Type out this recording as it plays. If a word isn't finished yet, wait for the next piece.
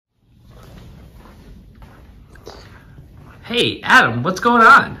Hey, Adam, what's going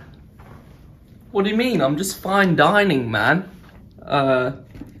on? What do you mean? I'm just fine dining, man.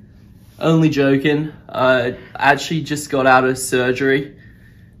 Only joking. I actually just got out of surgery.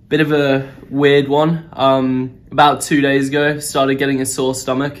 Bit of a weird one. About 2 days ago, started getting a sore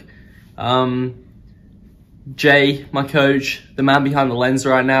stomach. Jay, my coach, the man behind the lens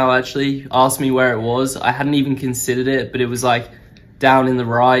right now, actually asked me where it was. I hadn't even considered it, but it was like down in the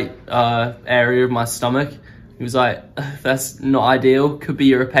right area of my stomach. He was like, that's not ideal, could be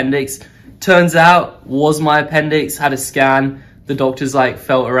your appendix. Turns out, was my appendix, had a scan. The doctors like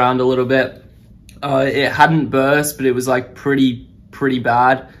felt around a little bit. It hadn't burst, but it was like pretty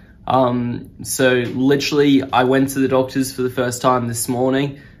bad. So literally I went to the doctors for the first time this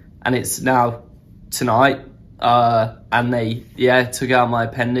morning, and it's now tonight. And they, took out my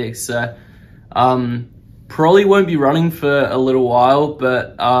appendix. So, probably won't be running for a little while,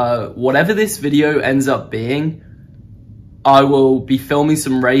 but whatever this video ends up being, I will be filming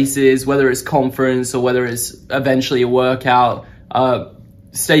some races, whether it's conference or whether it's eventually a workout.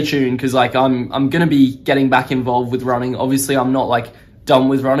 Stay tuned, because like I'm gonna be getting back involved with running. Obviously I'm not like done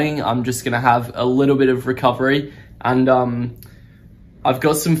with running. I'm just gonna have a little bit of recovery, and I've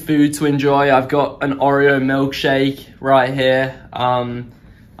got some food to enjoy. I've got an Oreo milkshake right here.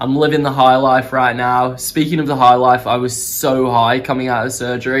 I'm living the high life right now. Speaking of the high life, I was so high coming out of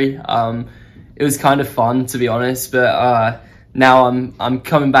surgery. It was kind of fun, to be honest, but now I'm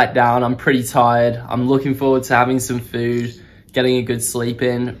coming back down. I'm pretty tired. I'm looking forward to having some food, getting a good sleep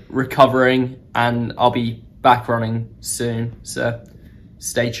in, recovering, and I'll be back running soon. So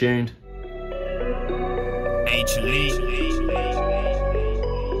stay tuned. AHElite.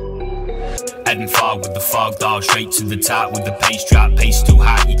 Heading fog with the Fogdog, straight to the top with the pace drop. Pace too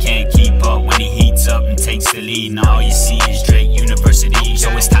hot, you can't keep up when he heats up and takes the lead. Now all you see is Drake University. So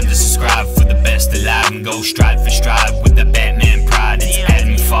it's time to subscribe for the best alive and go stride for stride with the Batman pride. It's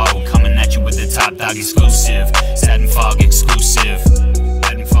Adam Fog coming at you with the Top Dog exclusive. It's Adam Fog exclusive.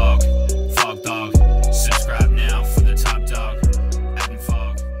 Adam Fog, Fogdog. Subscribe now for the Top Dog. Adam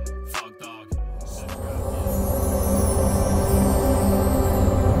Fog, Fogdog.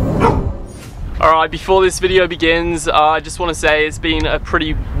 Alright, before this video begins, I just want to say it's been a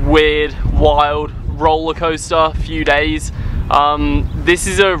pretty weird, wild roller coaster few days. This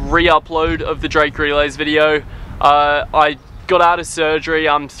is a re-upload of the Drake Relays video. I got out of surgery.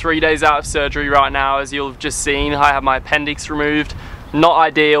 I'm 3 days out of surgery right now, as you'll have just seen. I have my appendix removed. Not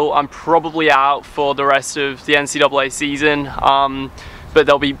ideal. I'm probably out for the rest of the NCAA season, but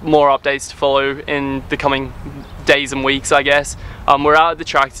there'll be more updates to follow in the coming days and weeks, I guess. We're out at the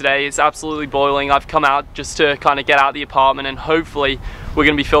track today. It's absolutely boiling. I've come out just to kind of get out of the apartment, and hopefully we're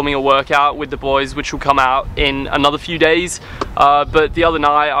going to be filming a workout with the boys, which will come out in another few days. But the other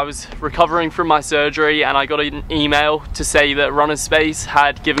night I was recovering from my surgery, and I got an email to say that Runner's Space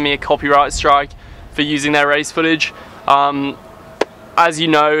had given me a copyright strike for using their race footage. As you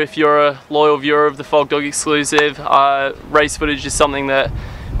know, if you're a loyal viewer of the Fogdog exclusive, race footage is something that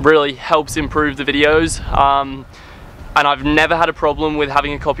really helps improve the videos. And I've never had a problem with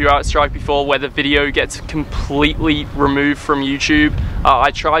having a copyright strike before where the video gets completely removed from YouTube. I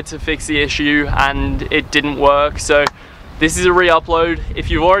tried to fix the issue and it didn't work, so this is a re-upload.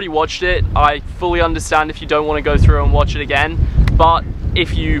 If you've already watched it, I fully understand if you don't want to go through and watch it again, but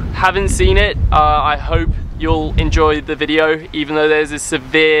if you haven't seen it, I hope you'll enjoy the video, even though there's a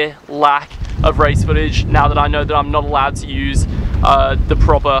severe lack of race footage now that I know that I'm not allowed to use the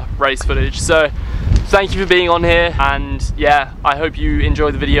proper race footage. So thank you for being on here, and yeah, I hope you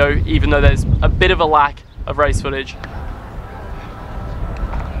enjoy the video, even though there's a bit of a lack of race footage.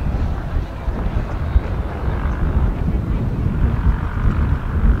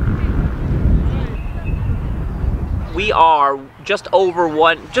 We are just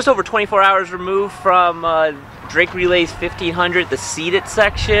over 24 hours removed from Drake Relays 1500, the seated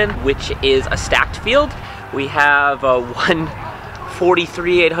section, which is a stacked field. We have one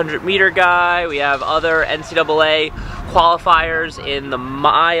 43 800 meter guy. We have other NCAA qualifiers in the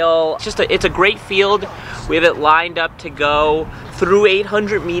mile. It's a great field. We have it lined up to go through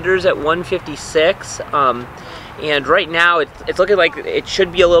 800 meters at 156. And right now it's looking like it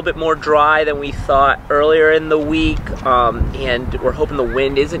should be a little bit more dry than we thought earlier in the week. And we're hoping the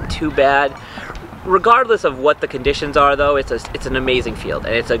wind isn't too bad. Regardless of what the conditions are, though, it's an amazing field,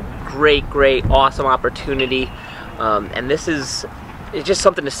 and it's a great, awesome opportunity. And this is just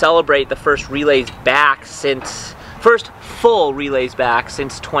something to celebrate the first full relays back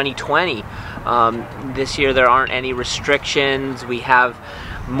since 2020. This year there aren't any restrictions. We have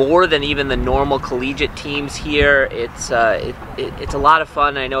more than even the normal collegiate teams here. It's a lot of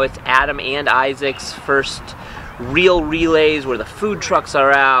fun. I know it's Adam and Isaac's first real relays where the food trucks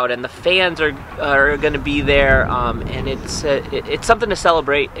are out and the fans are going to be there, and it's something to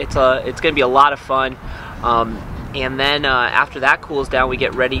celebrate. It's going to be a lot of fun. And then after that cools down, we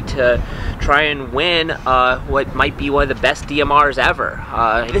get ready to try and win what might be one of the best DMRs ever.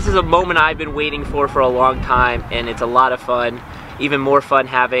 This is a moment I've been waiting for a long time, and it's a lot of fun. Even more fun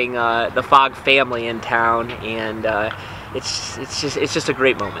having the Fog family in town, and it's just a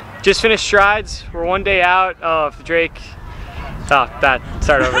great moment. Just finished strides. We're one day out of the Drake. Oh, bad.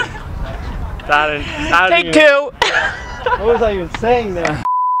 Start over. Take two. What was I even saying there?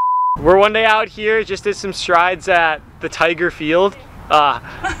 We're one day out here. Just did some strides at the Tiger Field.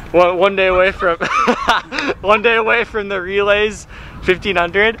 One day away from one day away from the relays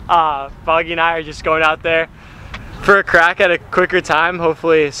 1500. Foggy and I are just going out there for a crack at a quicker time,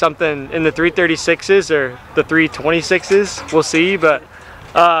 hopefully something in the 336s or the 326s, we'll see. But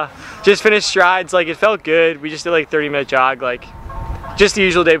just finished strides, like it felt good. We just did like 30-minute jog, like just the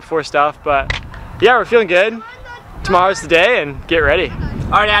usual day before stuff. But yeah, we're feeling good. Tomorrow's the day, and get ready.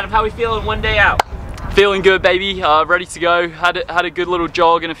 All right, Adam, how we feeling one day out? Feeling good, baby. Ready to go. Had a good little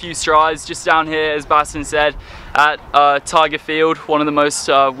jog and a few strides just down here, as Baston said, at Tiger Field, one of the most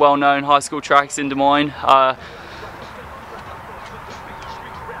well-known high school tracks in Des Moines.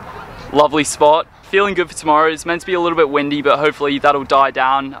 Lovely spot. Feeling good for tomorrow. It's meant to be a little bit windy, but hopefully that'll die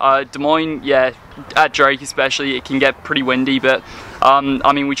down. Des Moines, yeah, at Drake especially, it can get pretty windy, but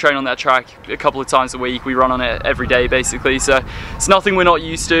I mean, we train on that track a couple of times a week. We run on it every day, basically, so it's nothing we're not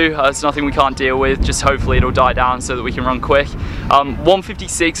used to. It's nothing we can't deal with. Just hopefully it'll die down so that we can run quick.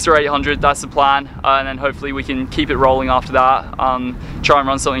 156 to 800, that's the plan, and then hopefully we can keep it rolling after that. Try and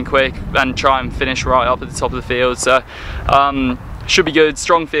run something quick and try and finish right up at the top of the field. So should be good.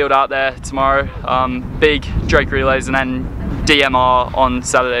 Strong field out there tomorrow. Big Drake relays and then DMR on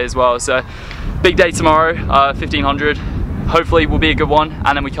Saturday as well. So big day tomorrow, 1500. Hopefully will be a good one,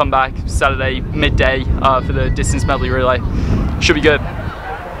 and then we come back Saturday midday for the distance medley relay. Should be good.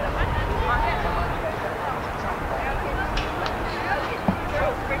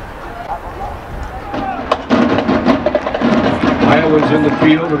 Iowa's in the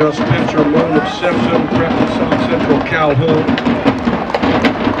field. We got Spencer Moon of Simpson, prepping South Central Calhoun.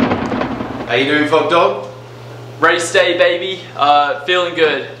 How you doing, Fogdog? Race day, baby. Feeling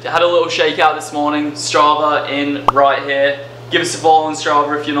good. Had a little shakeout this morning. Strava in right here. Give us a follow on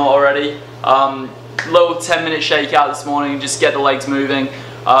Strava if you're not already. Little 10-minute shakeout this morning. Just get the legs moving.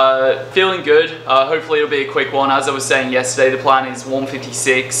 Feeling good. Hopefully it'll be a quick one. As I was saying yesterday, the plan is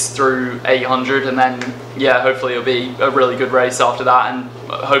 156 through 800, and then yeah, hopefully it'll be a really good race after that, and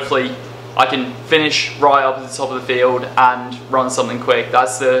hopefully I can finish right up at the top of the field and run something quick.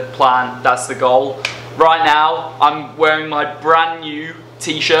 That's the plan. That's the goal. Right now, I'm wearing my brand new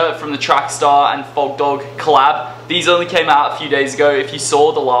t-shirt from the TRACKSTAA and Fogdog collab. These only came out a few days ago. If you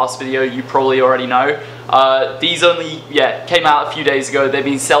saw the last video, you probably already know. These only, yeah, came out a few days ago. They've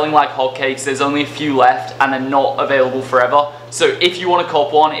been selling like hotcakes. There's only a few left, and they're not available forever. So if you want to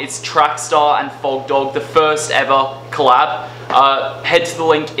cop one, it's TRACKSTAA and Fogdog, the first ever collab. Head to the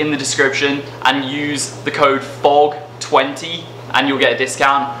link in the description and use the code FOG20 and you'll get a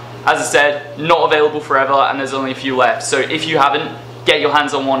discount. As I said, not available forever, and there's only a few left. So if you haven't, get your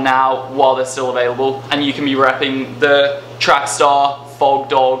hands on one now while they're still available, and you can be repping the TRACKSTAA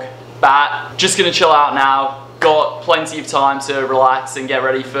Fogdog bat. Just gonna chill out now. Got plenty of time to relax and get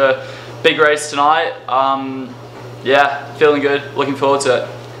ready for big race tonight. Yeah, feeling good. Looking forward to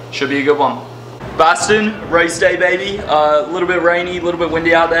it. Should be a good one. Baston, race day, baby. A little bit rainy, a little bit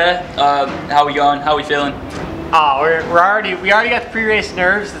windy out there. How we going? How we feeling? Oh, we already got the pre-race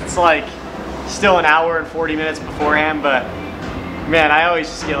nerves. It's like still an hour and 40 minutes beforehand, but man, I always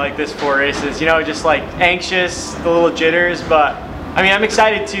just get like this before races, you know, just like anxious, the little jitters, but I mean, I'm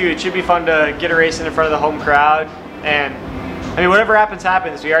excited too. It should be fun to get a race in front of the home crowd, and I mean, whatever happens,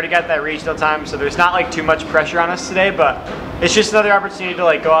 happens. We already got that regional time, so there's not like too much pressure on us today, but it's just another opportunity to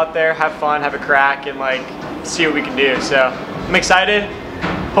like go out there, have fun, have a crack, and like see what we can do. So I'm excited.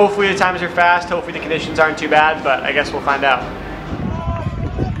 Hopefully the times are fast, hopefully the conditions aren't too bad, but I guess we'll find out.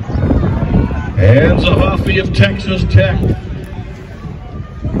 And Zahafi of Texas Tech.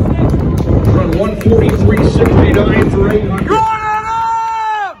 Run 143.69 for 800.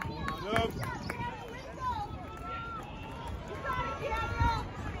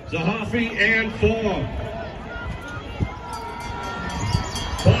 Zahafi and Fogg.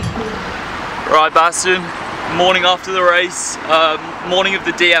 Right, Baston, morning after the race, morning of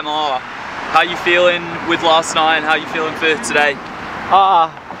the DMR. How you feeling with last night, and how you feeling for today?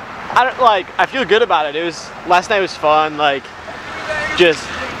 I feel good about it. Last night was fun, like just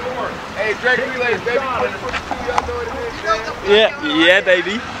Hey, Drake relays, baby. Y'all know what it is, man. Yeah,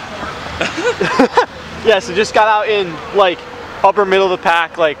 baby. Yeah, so just got out in like upper middle of the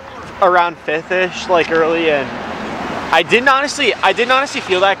pack, like around 5th-ish, like early, and I didn't honestly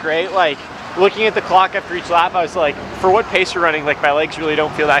feel that great. Like looking at the clock after each lap, I was like, for what pace you're running, like my legs really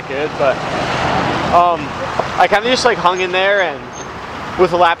don't feel that good. But I kind of just like hung in there, and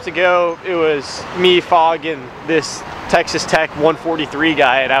with a lap to go, it was me, Fog, and this Texas Tech 143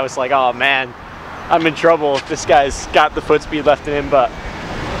 guy, and I was like, oh man, I'm in trouble if this guy's got the foot speed left in him. But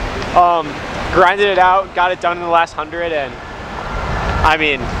grinded it out, got it done in the last 100, and I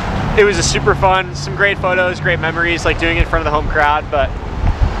mean, it was a super fun, some great photos, great memories, like doing it in front of the home crowd. But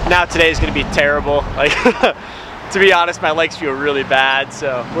now today is going to be terrible. Like, to be honest, my legs feel really bad,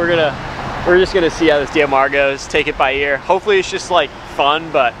 so we're just gonna see how this DMR goes, take it by ear. Hopefully it's just like fun,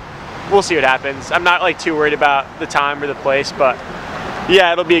 but we'll see what happens. I'm not like too worried about the time or the place, but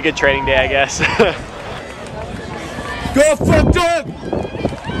yeah, it'll be a good training day, I guess. Go, Fogdog!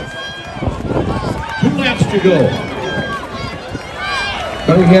 2 laps to go.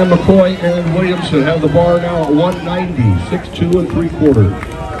 Cunningham, McCoy, and Williamson have the bar now at 190, 6'2 3/4.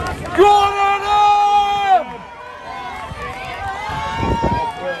 Go on him!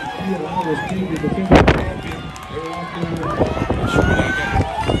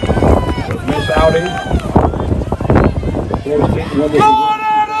 Miss outing. Go on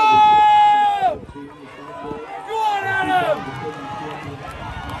Adam! Go on Adam!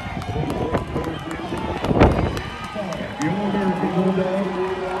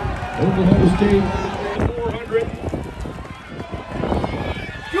 Oklahoma State, 400.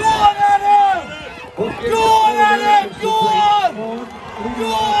 Go on Adam! Go on Adam! Go on! Go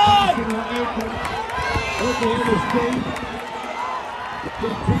on! Oklahoma State,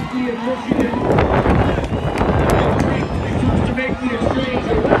 Kentucky, and Michigan. To make the exchange,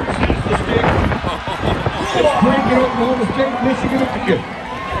 they represent the state. Breaking Oklahoma State, Michigan, Michigan.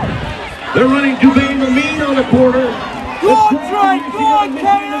 They're running Duvain Ramin on the quarter. Go on, Trey! Go on,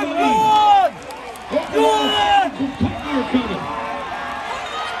 Kevin! Go on! Go on! Kentucky are coming.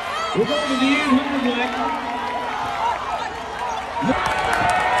 We're going to the 800 leg.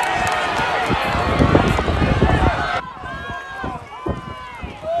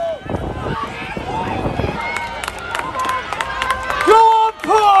 Go on,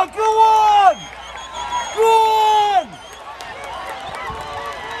 Paul! Go on! Go on!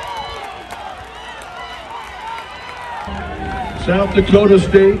 South Dakota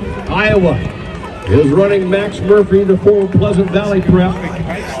State, Iowa is running Max Murphy, the former Pleasant Valley prep.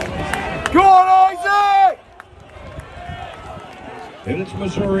 Go on, Isaac! And it's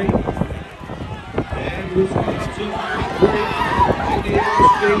Missouri. And Wisconsin, Indiana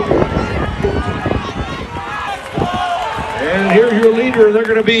State. And here's your leader. They're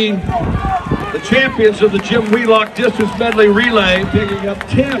going to be the champions of the Jim Wheelock Distance Medley Relay, picking up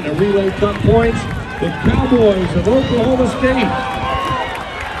 10 relay top points. The Cowboys of Oklahoma State,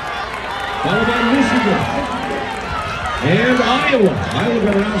 followed by Michigan, and Iowa. Iowa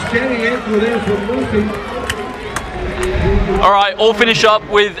got an outstanding anchor there from Murphy. Alright, all finish up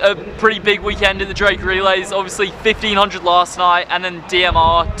with a pretty big weekend in the Drake Relays. Obviously 1500 last night, and then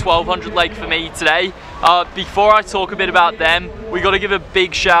DMR 1200 leg for me today. Before I talk a bit about them, we got to give a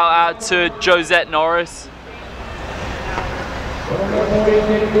big shout out to Josette Norris.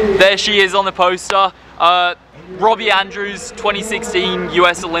 There she is on the poster. Robbie Andrews, 2016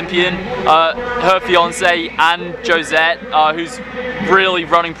 US Olympian, her fiance, and Josette, who's really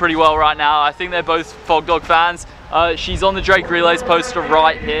running pretty well right now. I think they're both Fogdog fans. She's on the Drake Relays poster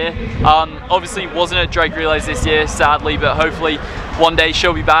right here. Obviously wasn't at Drake Relays this year, sadly, but hopefully one day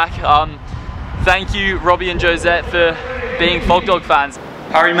she'll be back. Thank you, Robbie and Josette, for being Fogdog fans.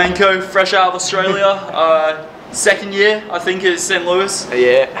 Harry Menko, fresh out of Australia. Second year, I think, at St. Louis.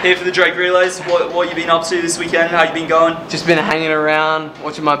 Yeah. Here for the Drake Relays. What you been up to this weekend? How you been going? Just been hanging around,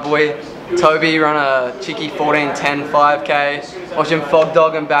 watching my boy Toby run a cheeky 14:10 5K. Watching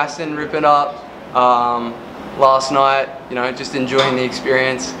Fogdog and Baston rip it up. Last night, you know, just enjoying the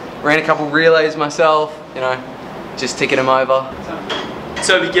experience. Ran a couple relays myself, you know, just ticking them over.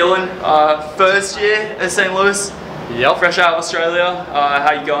 Toby Gillen, first year at St. Louis. Yep. Fresh out of Australia.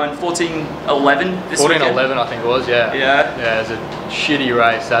 How you going? 14:11 this weekend? 14:11 I think it was, yeah. Yeah. Yeah, it was a shitty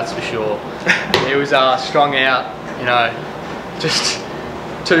race, that's for sure. It was strung out, you know, just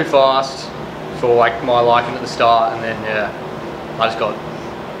too fast for like my liking at the start, and then yeah, I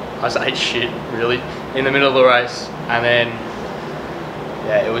just ate shit really in the middle of the race, and then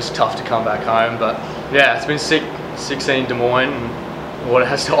yeah, it was tough to come back home, but yeah, it's been sick seeing Des Moines and what it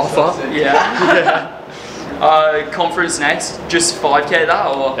has to offer. Yeah. Yeah. Conference next, just 5k that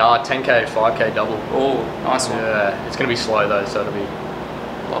or? 10k, 5k double. Oh, nice one. Yeah, it's going to be slow though, so it'll be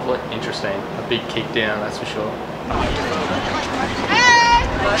Lovely. interesting. A big kick down, that's for sure.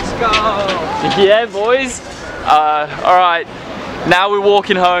 Let's go. Yeah, boys. All right, now we're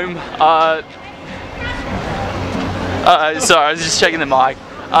walking home. Sorry, I was just checking the mic.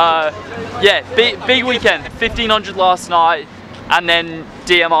 Yeah, big weekend. 1500 last night, and then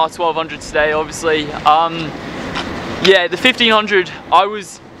DMR 1200 today, obviously. Yeah, the 1500 I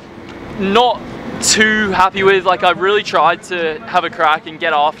was not too happy with. Like, I really tried to have a crack and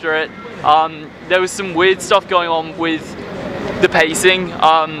get after it. There was some weird stuff going on with the pacing.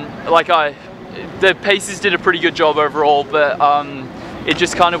 The paces did a pretty good job overall, but it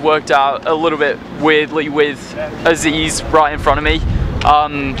just kind of worked out a little bit weirdly with Aziz right in front of me.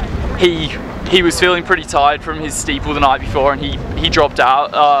 He was feeling pretty tired from his steeple the night before, and he dropped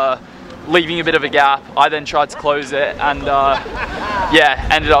out, leaving a bit of a gap. I then tried to close it, and yeah,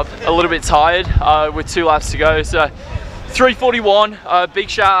 ended up a little bit tired with 2 laps to go. So 3:41. Big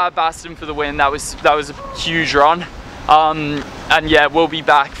shout out Baston for the win. That was a huge run. And yeah, we'll be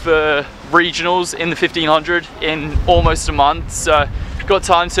back for regionals in the 1500 in almost a month. So got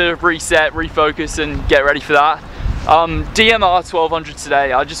time to reset, refocus, and get ready for that. DMR 1200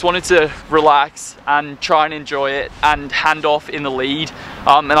 today, I just wanted to relax and try and enjoy it and hand off in the lead,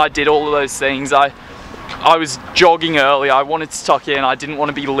 and I did all of those things. I was jogging early, I wanted to tuck in, I didn't want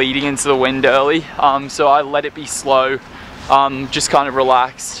to be leading into the wind early, so I let it be slow, just kind of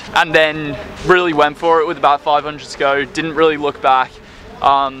relaxed, and then really went for it with about 500 to go, didn't really look back,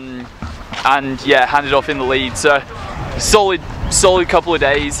 and yeah, handed off in the lead. So solid couple of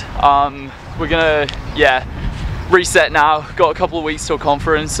days. We're gonna, yeah, reset now. Got a couple of weeks till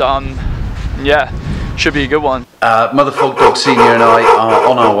conference. Yeah, should be a good one. Mother Fogdog Senior and I are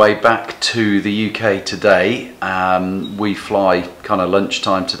on our way back to the UK today. We fly kind of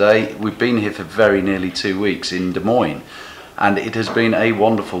lunchtime today. We've been here for very nearly 2 weeks in Des Moines, and it has been a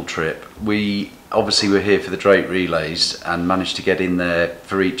wonderful trip. We obviously were here for the Drake relays and managed to get in there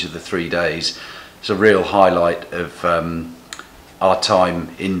for each of the 3 days. It's a real highlight of our time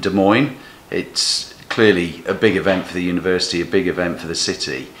in Des Moines. It's clearly a big event for the university, a big event for the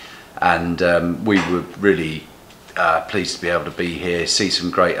city, and we were really pleased to be able to be here, see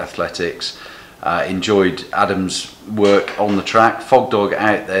some great athletics, enjoyed Adam's work on the track, Fogdog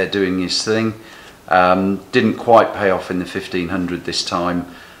out there doing his thing. Didn't quite pay off in the 1500 this time.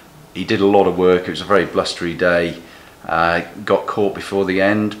 He did a lot of work, it was a very blustery day, got caught before the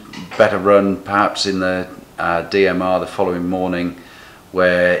end. Better run perhaps in the DMR the following morning,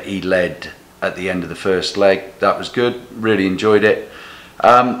 where he led at the end of the first leg. That was good, really enjoyed it.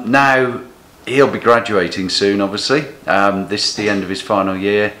 Now he'll be graduating soon, obviously. This is the end of his final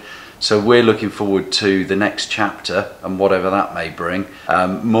year, so we're looking forward to the next chapter and whatever that may bring.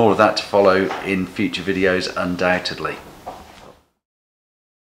 More of that to follow in future videos, undoubtedly.